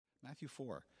Matthew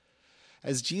 4.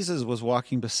 As Jesus was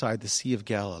walking beside the Sea of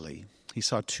Galilee, he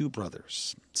saw two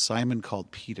brothers, Simon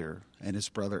called Peter and his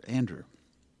brother Andrew.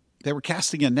 They were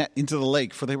casting a net into the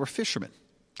lake, for they were fishermen.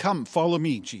 "Come, follow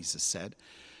me," Jesus said,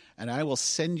 "and I will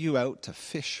send you out to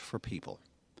fish for people."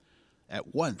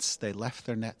 At once they left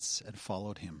their nets and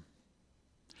followed him.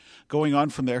 Going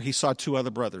on from there, he saw two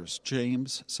other brothers,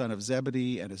 James, son of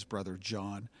Zebedee, and his brother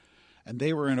John. And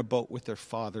they were in a boat with their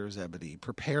father Zebedee,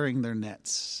 preparing their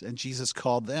nets. And Jesus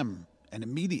called them, and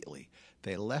immediately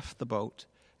they left the boat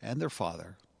and their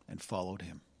father and followed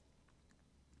him.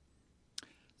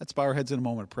 Let's bow our heads in a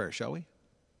moment of prayer, shall we?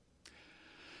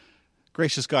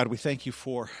 Gracious God, we thank you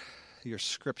for your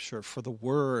scripture, for the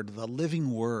word, the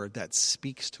living word that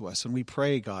speaks to us. And we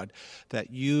pray, God,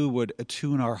 that you would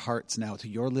attune our hearts now to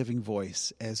your living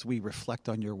voice as we reflect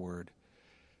on your word.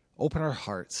 Open our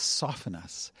hearts, soften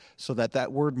us, so that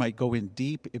that word might go in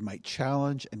deep, it might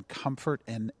challenge and comfort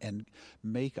and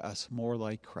make us more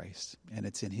like Christ. And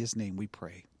it's in his name we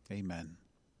pray. Amen.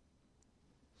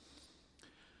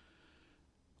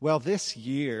 Well, this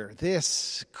year,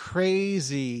 this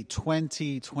crazy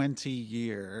 2020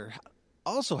 year,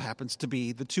 also happens to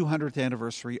be the 200th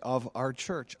anniversary of our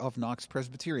church, of Knox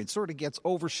Presbyterian. Sort of gets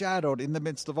overshadowed in the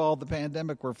midst of all the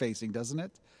pandemic we're facing, doesn't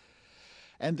it?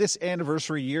 And this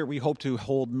anniversary year, we hope to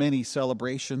hold many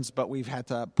celebrations, but we've had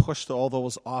to push all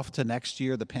those off to next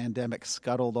year. The pandemic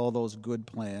scuttled all those good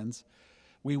plans.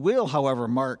 We will, however,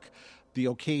 mark the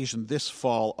occasion this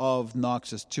fall of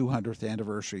Knox's 200th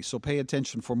anniversary. So pay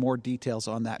attention for more details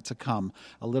on that to come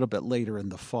a little bit later in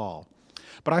the fall.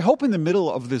 But I hope in the middle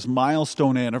of this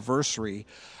milestone anniversary,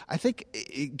 I think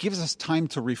it gives us time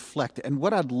to reflect. And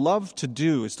what I'd love to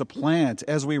do is to plant,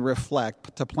 as we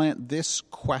reflect, to plant this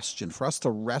question, for us to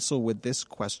wrestle with this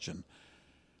question.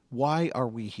 Why are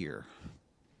we here?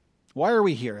 Why are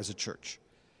we here as a church?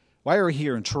 Why are we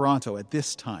here in Toronto at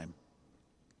this time?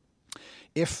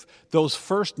 If those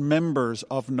first members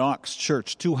of Knox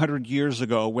Church 200 years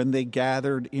ago, when they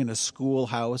gathered in a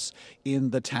schoolhouse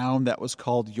in the town that was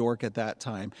called York at that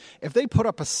time, if they put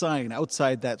up a sign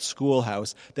outside that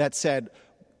schoolhouse that said,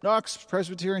 "Knox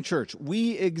Presbyterian Church,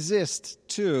 we exist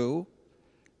too,"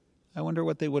 I wonder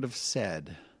what they would have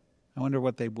said. I wonder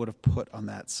what they would have put on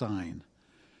that sign.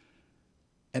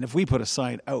 And if we put a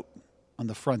sign out on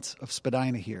the front of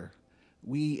Spadina here,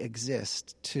 "We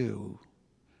exist too,"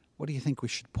 what do you think we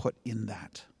should put in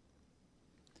that?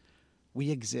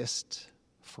 We exist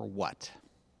for what?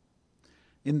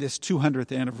 In this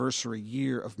 200th anniversary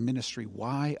year of ministry,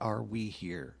 why are we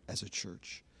here as a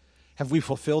church? Have we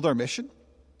fulfilled our mission?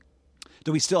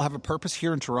 Do we still have a purpose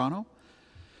here in Toronto?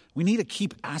 We need to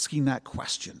keep asking that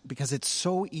question because it's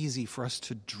so easy for us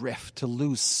to drift, to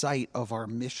lose sight of our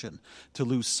mission, to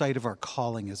lose sight of our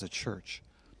calling as a church.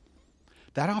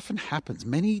 That often happens.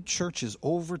 Many churches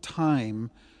over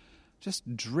time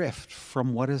just drift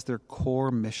from what is their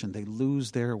core mission. They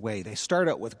lose their way. They start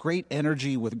out with great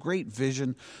energy, with great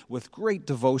vision, with great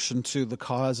devotion to the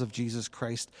cause of Jesus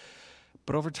Christ.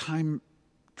 But over time,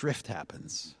 drift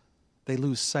happens. They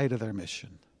lose sight of their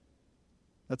mission.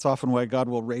 That's often why God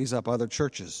will raise up other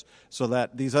churches, so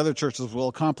that these other churches will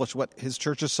accomplish what his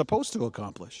church is supposed to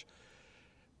accomplish.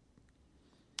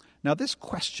 Now, this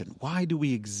question, why do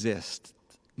we exist?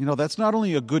 You know, that's not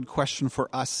only a good question for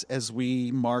us as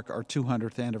we mark our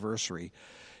 200th anniversary.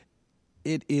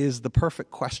 It is the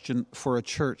perfect question for a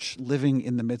church living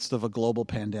in the midst of a global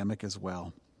pandemic as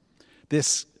well.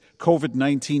 This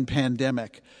COVID-19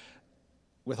 pandemic,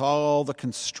 with all the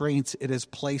constraints it has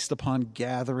placed upon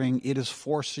gathering, it is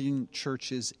forcing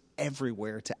churches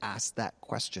everywhere to ask that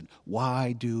question.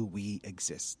 Why do we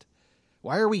exist?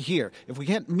 Why are we here? If we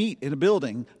can't meet in a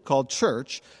building called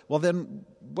church, well then,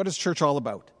 what is church all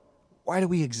about? Why do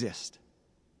we exist?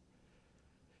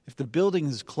 If the building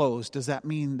is closed, does that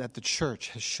mean that the church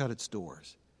has shut its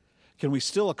doors? Can we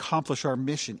still accomplish our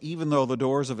mission even though the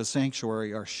doors of a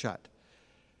sanctuary are shut?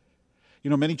 You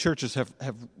know, many churches have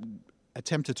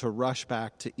attempted to rush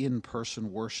back to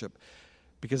in-person worship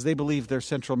because they believe their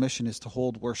central mission is to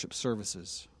hold worship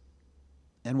services.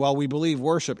 And while we believe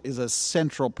worship is a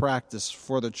central practice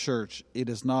for the church, it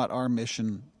is not our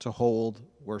mission to hold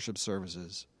worship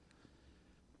services.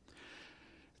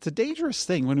 It's a dangerous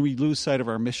thing when we lose sight of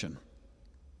our mission.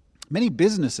 Many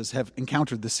businesses have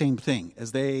encountered the same thing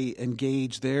as they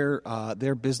engage their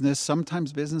business.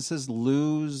 Sometimes businesses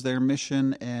lose their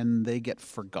mission and they get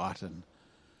forgotten.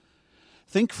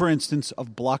 Think, for instance,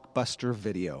 of Blockbuster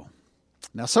Video.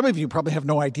 Now, some of you probably have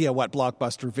no idea what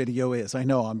Blockbuster Video is. I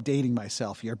know I'm dating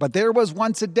myself here. But there was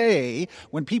once a day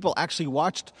when people actually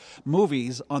watched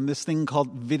movies on this thing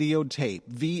called videotape,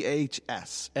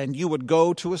 VHS. And you would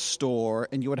go to a store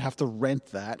and you would have to rent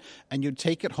that. And you'd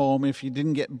take it home. If you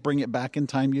didn't bring it back in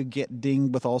time, you'd get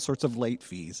dinged with all sorts of late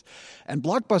fees. And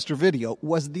Blockbuster Video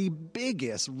was the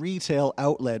biggest retail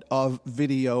outlet of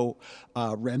video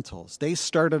rentals. They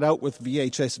started out with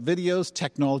VHS videos.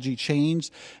 Technology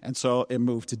changed. And so it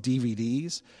moved to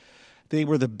DVDs. They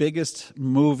were the biggest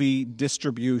movie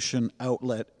distribution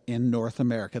outlet in North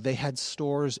America. They had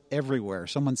stores everywhere.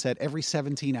 Someone said every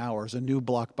 17 hours a new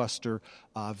Blockbuster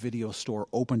video store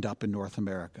opened up in North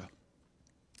America.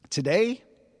 Today,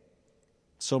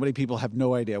 so many people have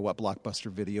no idea what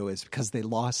Blockbuster Video is because they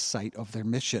lost sight of their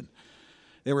mission.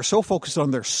 They were so focused on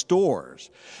their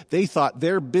stores, they thought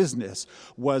their business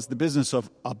was the business of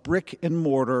a brick and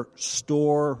mortar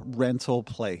store rental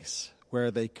place where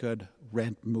they could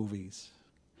rent movies.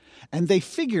 And they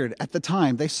figured at the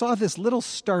time, they saw this little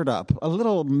startup, a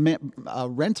little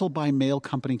rental by mail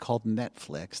company called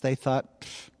Netflix. They thought,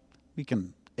 we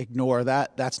can ignore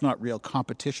that. That's not real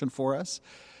competition for us.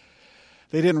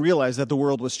 They didn't realize that the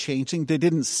world was changing. They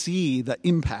didn't see the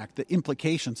impact, the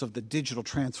implications of the digital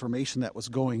transformation that was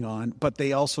going on, but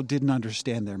they also didn't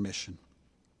understand their mission.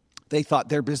 They thought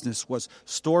their business was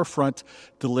storefront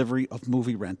delivery of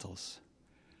movie rentals.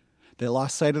 They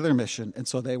lost sight of their mission, and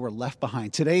so they were left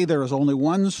behind. Today, there is only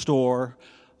one store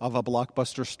of a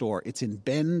Blockbuster store. It's in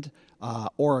Bend,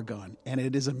 Oregon, and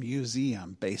it is a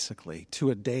museum, basically,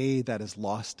 to a day that is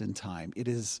lost in time. It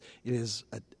is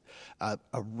a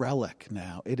relic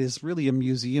now. It is really a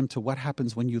museum to what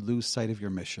happens when you lose sight of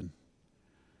your mission.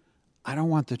 I don't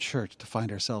want the church to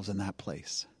find ourselves in that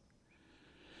place.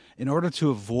 In order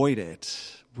to avoid it,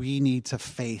 we need to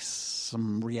face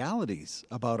some realities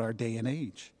about our day and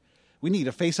age. We need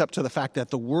to face up to the fact that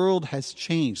the world has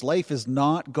changed. Life is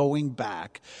not going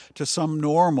back to some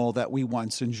normal that we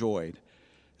once enjoyed.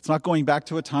 It's not going back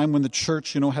to a time when the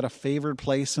church, had a favored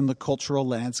place in the cultural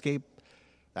landscape.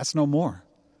 That's no more.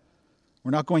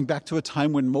 We're not going back to a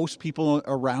time when most people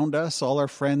around us, all our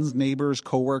friends, neighbors,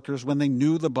 coworkers, when they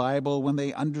knew the Bible, when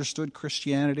they understood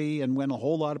Christianity, and when a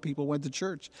whole lot of people went to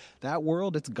church. That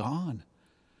world, it's gone.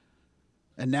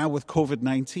 And now with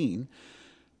COVID-19,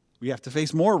 we have to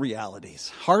face more realities,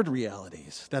 hard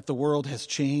realities, that the world has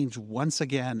changed once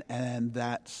again and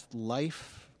that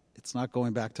life, it's not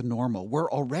going back to normal. We're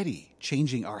already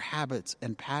changing our habits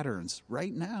and patterns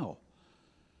right now.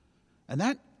 And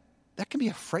that can be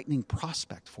a frightening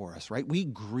prospect for us, right? We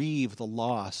grieve the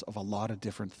loss of a lot of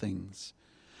different things.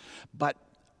 But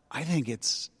I think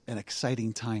it's an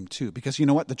exciting time too, because you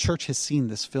know what? The church has seen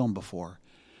this film before,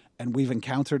 and we've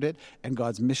encountered it, and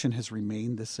God's mission has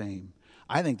remained the same.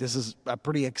 I think this is a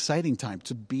pretty exciting time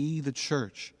to be the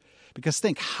church. Because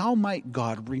think, how might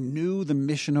God renew the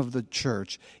mission of the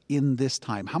church in this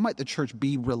time? How might the church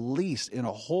be released in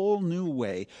a whole new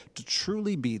way to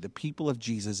truly be the people of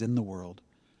Jesus in the world?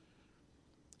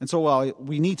 And so while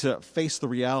we need to face the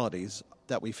realities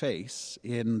that we face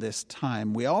in this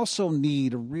time, we also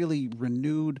need a really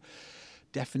renewed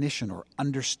definition or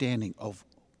understanding of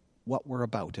what we're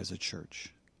about as a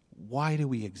church. Why do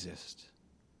we exist?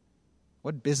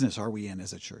 What business are we in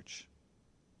as a church?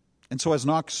 And so as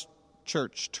Knox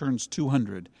Church turns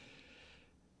 200,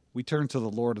 we turn to the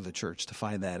Lord of the church to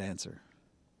find that answer,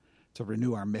 to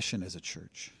renew our mission as a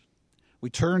church. We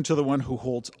turn to the one who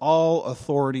holds all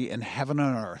authority in heaven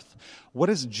and earth. What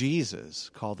does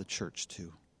Jesus call the church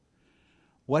to?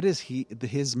 What is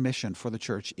his mission for the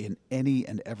church in any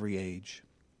and every age?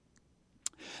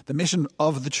 The mission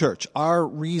of the church, our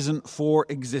reason for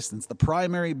existence, the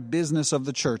primary business of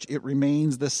the church, it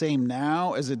remains the same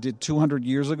now as it did 200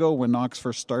 years ago when Knox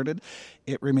first started.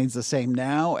 It remains the same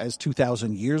now as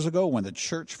 2,000 years ago when the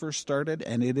church first started,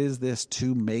 and it is this: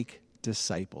 to make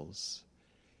disciples.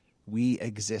 We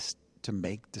exist to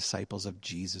make disciples of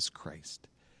Jesus Christ.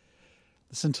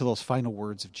 Listen to those final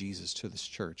words of Jesus to this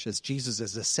church. As Jesus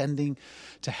is ascending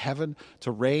to heaven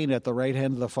to reign at the right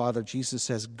hand of the Father, Jesus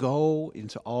says, "Go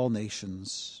into all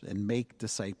nations and make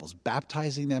disciples,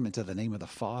 baptizing them into the name of the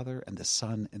Father and the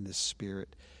Son and the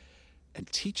Spirit, and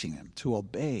teaching them to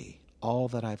obey all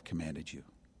that I've commanded you."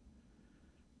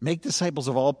 Make disciples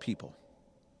of all people.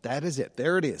 That is it.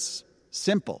 There it is.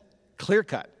 Simple,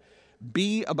 clear-cut.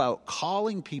 Be about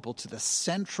calling people to the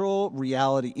central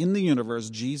reality in the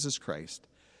universe, Jesus Christ.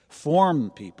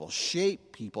 Form people,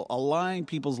 shape people, align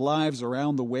people's lives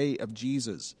around the way of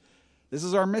Jesus. This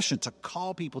is our mission, to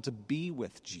call people to be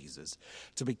with Jesus,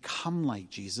 to become like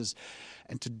Jesus,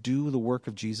 and to do the work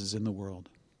of Jesus in the world.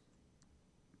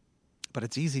 But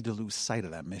it's easy to lose sight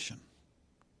of that mission.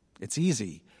 It's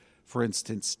easy, for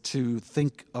instance, to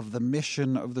think of the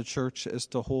mission of the church as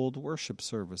to hold worship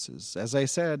services. As I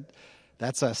said,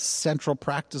 that's a central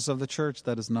practice of the church.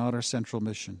 That is not our central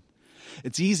mission.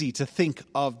 It's easy to think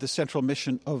of the central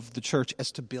mission of the church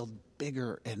as to build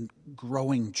bigger and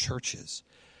growing churches,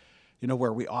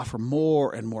 where we offer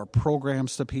more and more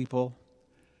programs to people.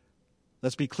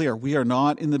 Let's be clear, we are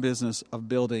not in the business of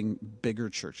building bigger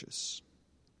churches.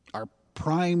 Our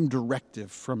prime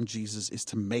directive from Jesus is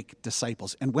to make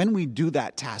disciples. And when we do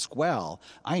that task well,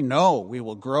 I know we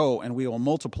will grow and we will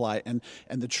multiply and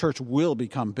the church will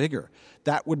become bigger.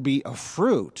 That would be a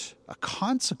fruit, a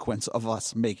consequence of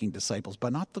us making disciples,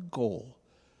 but not the goal.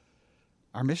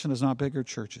 Our mission is not bigger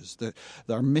churches.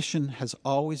 Our mission has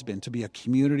always been to be a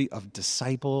community of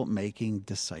disciple-making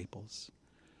disciples.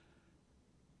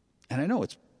 And I know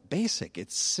it's basic,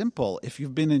 it's simple. If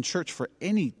you've been in church for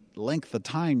any length of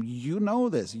time, you know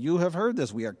this. You have heard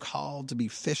this. We are called to be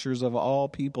fishers of all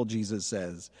people, Jesus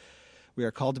says. We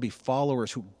are called to be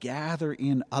followers who gather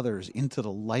in others into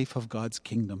the life of God's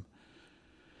kingdom.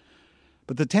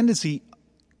 But the tendency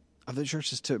of the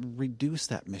church is to reduce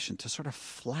that mission, to sort of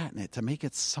flatten it, to make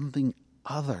it something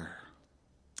other.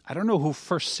 I don't know who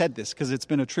first said this because it's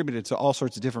been attributed to all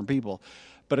sorts of different people,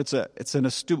 but it's an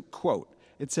astute quote.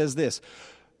 It says this: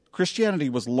 Christianity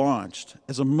was launched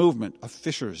as a movement of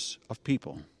fishers of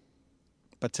people,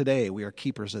 but today we are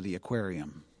keepers of the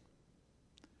aquarium.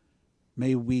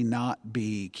 May we not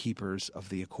be keepers of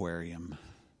the aquarium.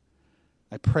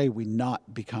 I pray we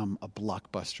not become a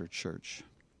blockbuster church.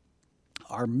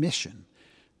 Our mission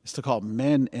is to call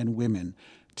men and women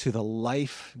to the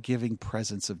life-giving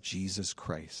presence of Jesus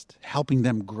Christ, helping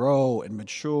them grow and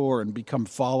mature and become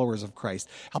followers of Christ,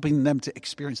 helping them to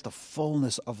experience the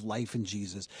fullness of life in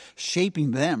Jesus,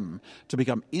 shaping them to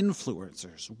become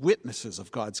influencers, witnesses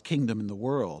of God's kingdom in the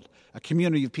world, a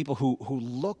community of people who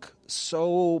look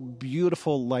so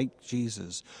beautiful like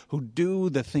Jesus, who do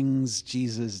the things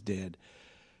Jesus did,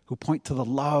 who point to the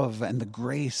love and the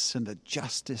grace and the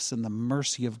justice and the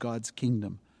mercy of God's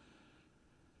kingdom.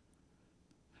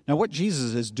 Now, what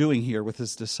Jesus is doing here with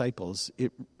his disciples,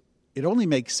 it only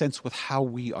makes sense with how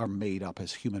we are made up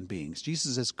as human beings.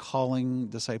 Jesus is calling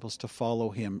disciples to follow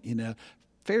him in a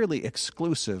fairly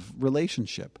exclusive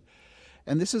relationship.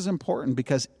 And this is important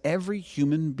because every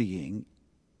human being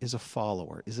is a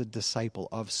follower, is a disciple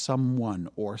of someone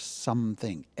or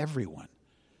something. Everyone.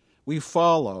 We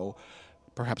follow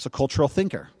perhaps a cultural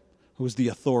thinker who is the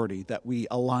authority that we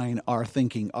align our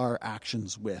thinking, our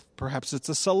actions with. Perhaps it's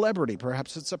a celebrity,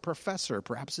 perhaps it's a professor,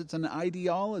 perhaps it's an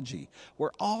ideology.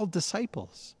 We're all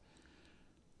disciples.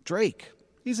 Drake,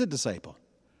 he's a disciple.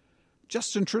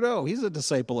 Justin Trudeau, he's a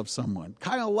disciple of someone.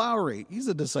 Kyle Lowry, he's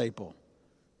a disciple.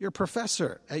 Your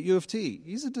professor at U of T,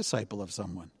 he's a disciple of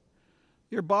someone.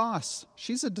 Your boss,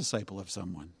 she's a disciple of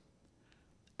someone.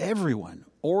 Everyone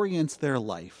orients their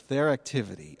life, their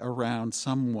activity around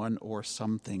someone or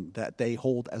something that they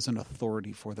hold as an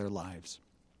authority for their lives.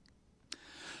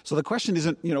 So the question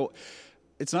isn't,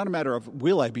 it's not a matter of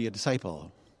will I be a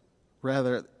disciple?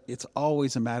 Rather, it's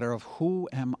always a matter of who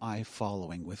am I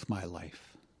following with my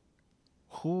life?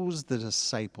 Whose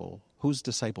disciple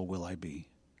will I be?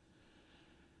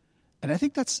 And I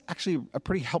think that's actually a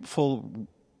pretty helpful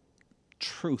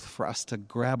truth for us to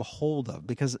grab hold of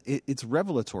because it's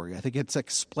revelatory. I think it's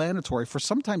explanatory for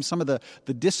sometimes some of the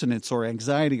dissonance or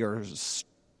anxiety or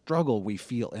struggle we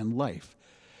feel in life.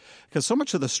 Because so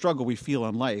much of the struggle we feel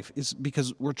in life is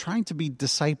because we're trying to be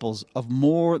disciples of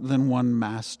more than one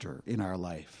master in our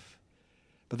life.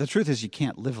 But the truth is you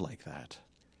can't live like that.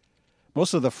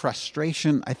 Most of the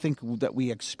frustration I think that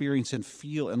we experience and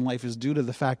feel in life is due to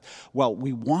the fact,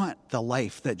 we want the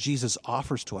life that Jesus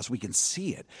offers to us. We can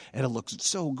see it, and it looks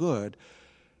so good.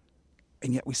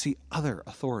 And yet we see other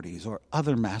authorities or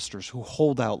other masters who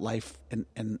hold out life,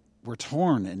 and we're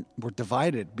torn and we're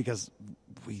divided because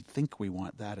we think we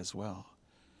want that as well.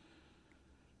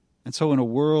 And so in a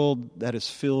world that is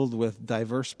filled with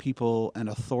diverse people and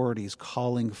authorities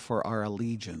calling for our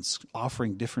allegiance,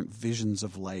 offering different visions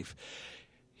of life,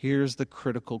 here's the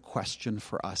critical question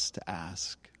for us to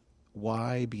ask.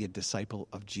 Why be a disciple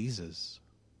of Jesus?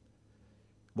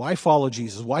 Why follow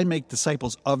Jesus? Why make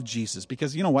disciples of Jesus?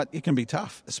 Because you know what? It can be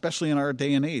tough, especially in our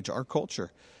day and age, our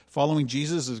culture. Following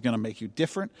Jesus is going to make you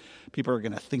different. People are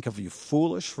going to think of you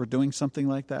foolish for doing something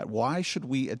like that. Why should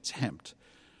we attempt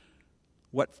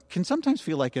what can sometimes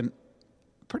feel like a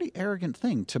pretty arrogant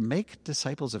thing, to make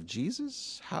disciples of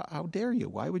Jesus? How dare you?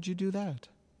 Why would you do that?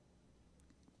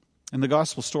 In the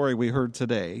gospel story we heard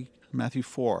today, Matthew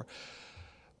 4,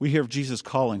 we hear of Jesus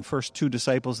calling first 2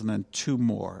 disciples and then 2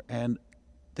 more. And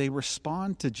they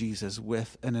respond to Jesus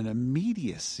with an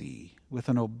immediacy, with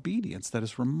an obedience that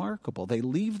is remarkable. They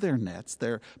leave their nets,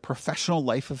 their professional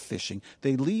life of fishing.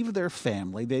 They leave their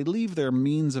family. They leave their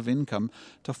means of income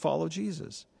to follow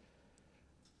Jesus.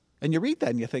 And you read that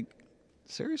and you think,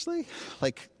 seriously?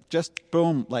 Like, just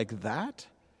boom, like that?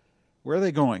 Where are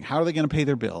they going? How are they going to pay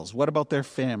their bills? What about their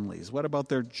families? What about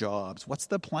their jobs? What's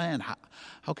the plan?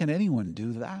 How can anyone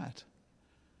do that?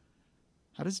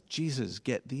 How does Jesus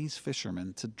get these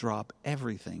fishermen to drop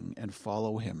everything and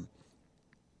follow him?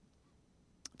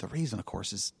 The reason, of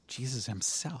course, is Jesus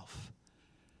himself.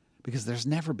 Because there's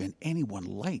never been anyone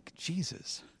like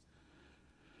Jesus.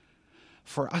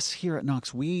 For us here at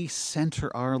Knox, we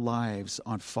center our lives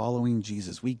on following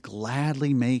Jesus. We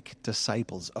gladly make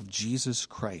disciples of Jesus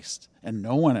Christ and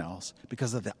no one else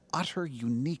because of the utter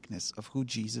uniqueness of who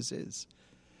Jesus is.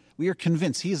 We are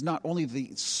convinced he is not only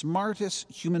the smartest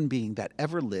human being that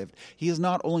ever lived, he is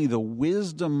not only the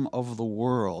wisdom of the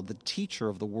world, the teacher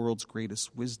of the world's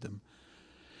greatest wisdom.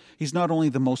 He's not only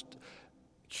the most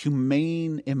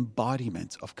humane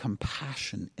embodiment of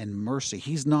compassion and mercy.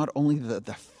 He's not only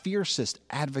the fiercest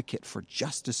advocate for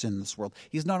justice in this world.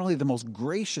 He's not only the most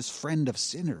gracious friend of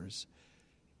sinners,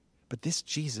 but this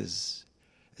Jesus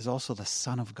is also the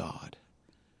Son of God.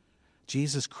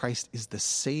 Jesus Christ is the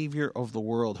Savior of the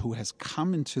world who has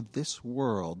come into this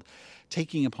world,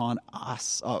 taking upon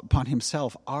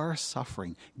himself our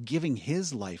suffering, giving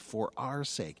his life for our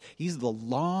sake. He's the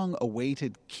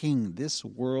long-awaited King this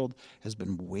world has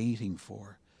been waiting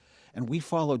for. And we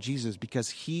follow Jesus because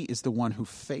he is the one who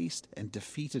faced and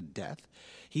defeated death.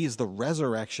 He is the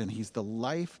resurrection. He's the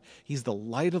life. He's the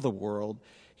light of the world.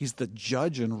 He's the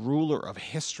judge and ruler of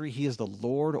history. He is the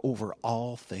Lord over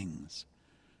all things.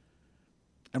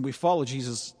 And we follow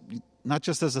Jesus not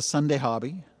just as a Sunday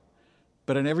hobby,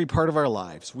 but in every part of our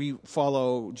lives. We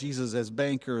follow Jesus as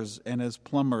bankers and as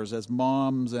plumbers, as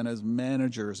moms and as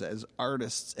managers, as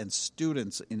artists and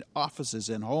students, in offices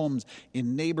and homes,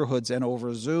 in neighborhoods and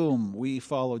over Zoom. We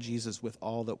follow Jesus with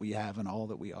all that we have and all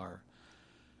that we are.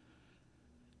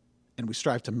 And we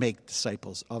strive to make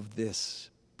disciples of this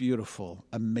beautiful,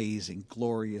 amazing,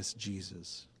 glorious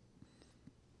Jesus.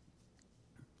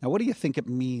 Now, what do you think it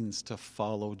means to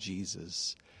follow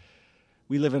Jesus?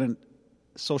 We live in a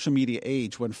social media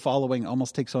age when following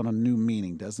almost takes on a new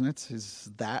meaning, doesn't it?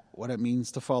 Is that what it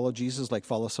means to follow Jesus? Like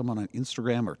follow someone on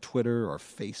Instagram or Twitter or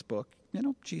Facebook? You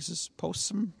know, Jesus posts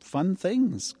some fun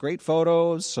things, great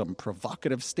photos, some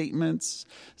provocative statements,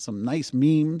 some nice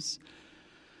memes.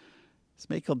 Let's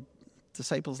make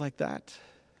disciples like that.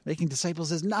 Making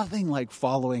disciples is nothing like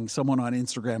following someone on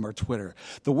Instagram or Twitter.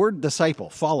 The word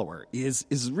disciple, follower,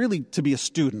 is really to be a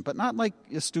student, but not like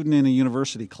a student in a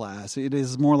university class. It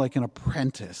is more like an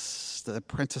apprentice, the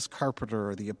apprentice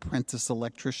carpenter or the apprentice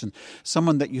electrician,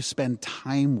 someone that you spend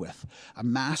time with, a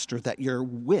master that you're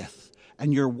with,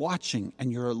 and you're watching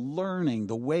and you're learning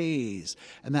the ways,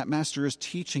 and that master is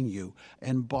teaching you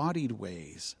embodied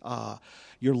ways.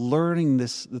 You're learning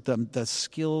the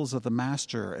skills of the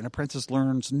master. An apprentice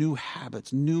learns new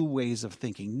habits, new ways of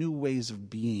thinking, new ways of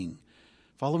being.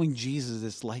 Following Jesus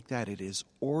is like that. It is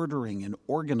ordering and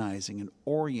organizing and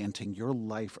orienting your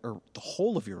life, or the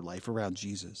whole of your life, around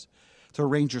Jesus. To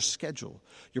arrange your schedule,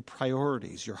 your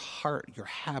priorities, your heart, your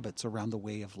habits around the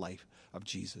way of life of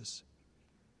Jesus.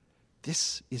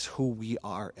 This is who we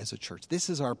are as a church. This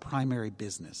is our primary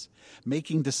business,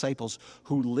 making disciples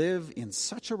who live in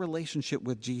such a relationship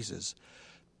with Jesus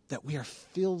that we are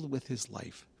filled with his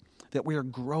life, that we are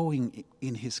growing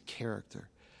in his character,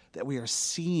 that we are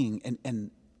seeing and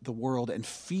the world and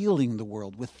feeling the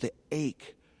world with the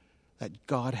ache that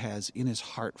God has in his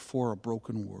heart for a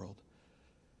broken world.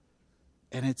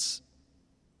 And it's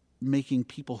making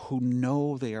people who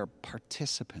know they are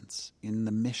participants in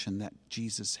the mission that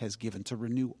Jesus has given to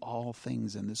renew all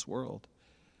things in this world.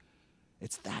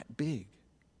 It's that big.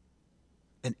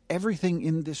 And everything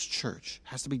in this church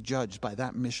has to be judged by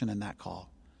that mission and that call.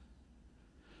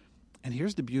 And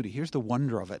here's the beauty, here's the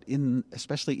wonder of it,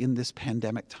 especially in this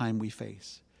pandemic time we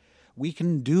face. We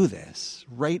can do this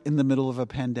right in the middle of a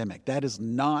pandemic. That is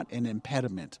not an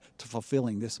impediment to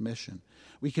fulfilling this mission.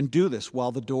 We can do this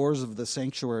while the doors of the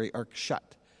sanctuary are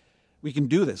shut. We can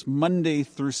do this Monday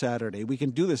through Saturday. We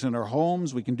can do this in our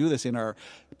homes. We can do this in our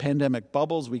pandemic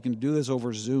bubbles. We can do this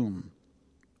over Zoom.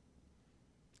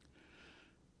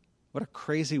 What a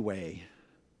crazy way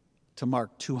to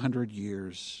mark 200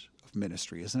 years of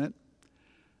ministry, isn't it?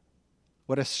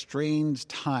 What a strange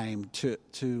time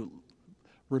to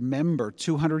remember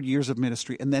 200 years of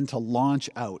ministry and then to launch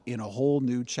out in a whole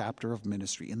new chapter of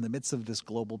ministry in the midst of this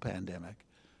global pandemic.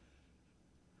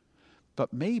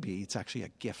 But maybe it's actually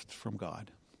a gift from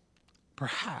God.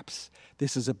 perhaps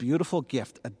this is a beautiful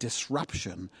gift, a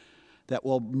disruption that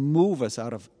will move us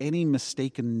out of any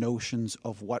mistaken notions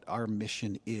of what our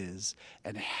mission is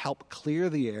and help clear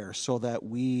the air so that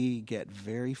we get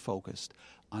very focused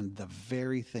on the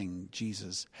very thing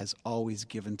Jesus has always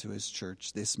given to his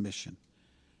church, this mission.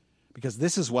 Because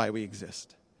this is why we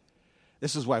exist.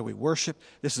 This is why we worship.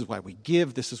 This is why we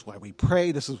give. This is why we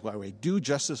pray. This is why we do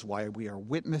justice, why we are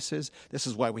witnesses. This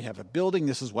is why we have a building.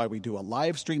 This is why we do a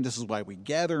live stream. This is why we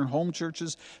gather in home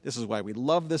churches. This is why we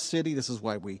love this city. This is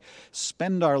why we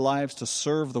spend our lives to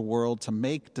serve the world, to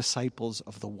make disciples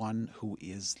of the one who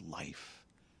is life,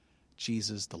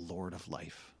 Jesus, the Lord of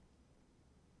life.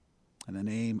 In the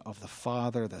name of the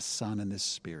Father, the Son, and the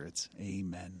Spirit,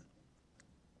 amen.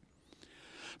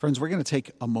 Friends, we're going to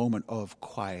take a moment of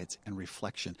quiet and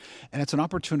reflection. And it's an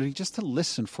opportunity just to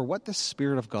listen for what the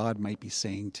Spirit of God might be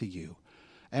saying to you.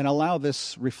 And allow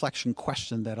this reflection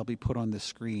question that'll be put on the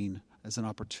screen as an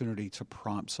opportunity to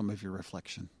prompt some of your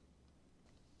reflection.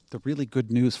 The really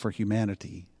good news for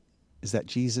humanity is that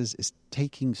Jesus is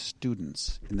taking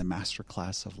students in the master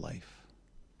class of life.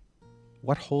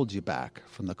 What holds you back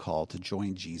from the call to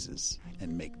join Jesus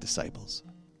and make disciples?